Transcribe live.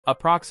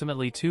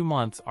Approximately 2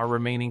 months are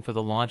remaining for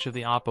the launch of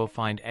the Oppo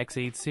Find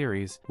X8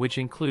 series, which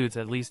includes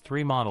at least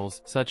 3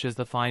 models, such as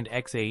the Find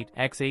X8,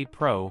 X8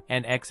 Pro,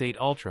 and X8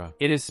 Ultra.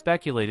 It is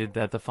speculated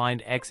that the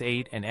Find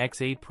X8 and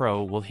X8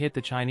 Pro will hit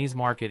the Chinese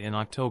market in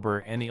October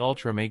and the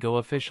Ultra may go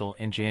official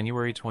in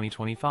January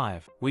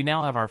 2025. We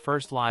now have our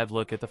first live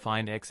look at the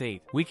Find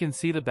X8. We can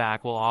see the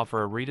back will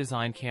offer a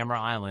redesigned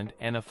camera island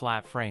and a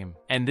flat frame.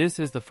 And this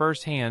is the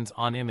first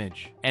hands-on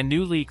image. And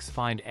new leaks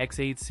Find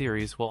X8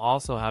 series will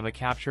also have a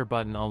capture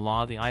button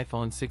along the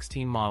iPhone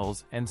 16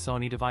 models and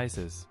Sony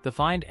devices. The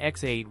Find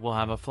X8 will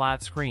have a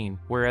flat screen,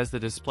 whereas the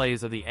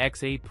displays of the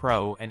X8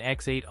 Pro and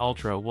X8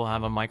 Ultra will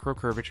have a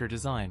microcurvature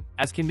design.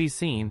 As can be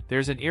seen,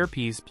 there's an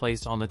earpiece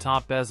placed on the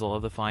top bezel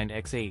of the Find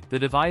X8. The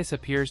device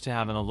appears to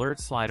have an alert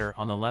slider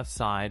on the left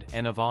side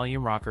and a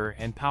volume rocker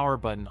and power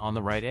button on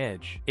the right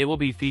edge. It will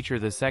be feature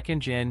the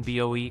second-gen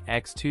BOE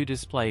X2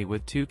 display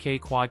with 2K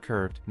quad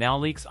curved. Now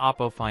leaks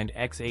Oppo Find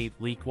X8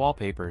 leaked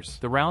wallpapers.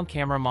 The round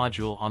camera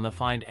module on the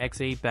Find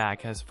X8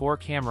 back has 4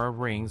 camera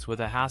rings with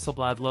a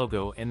Hasselblad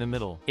logo in the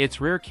middle. Its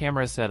rear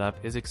camera setup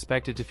is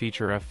expected to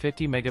feature a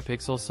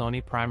 50-megapixel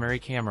Sony primary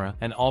camera,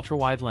 an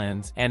ultra-wide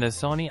lens, and a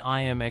Sony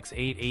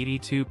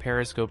IMX882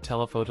 periscope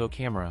telephoto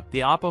camera. The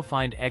Oppo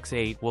Find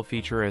X8 will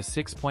feature a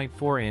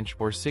 6.4-inch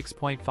or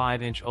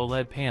 6.5-inch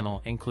OLED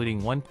panel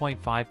including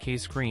 1.5K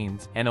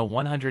screens and a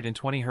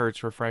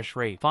 120Hz refresh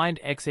rate. Find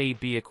X8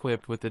 be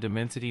equipped with the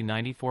Dimensity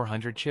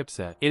 9400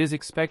 chipset. It is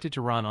expected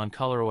to run on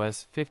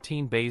ColorOS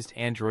 15 based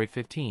Android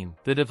 15.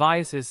 The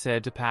device is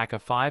said to pack a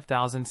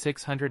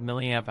 5600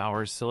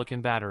 mAh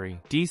silicon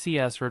battery.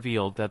 DCS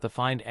revealed that the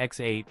Find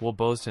X8 will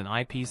boast an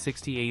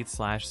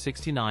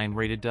IP68/69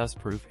 rated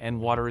dustproof and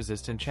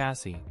water-resistant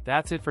chassis.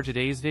 That's it for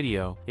today's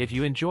video. If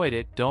you enjoyed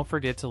it, don't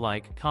forget to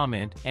like,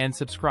 comment, and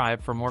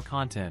subscribe for more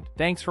content.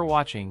 Thanks for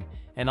watching,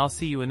 and I'll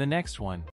see you in the next one.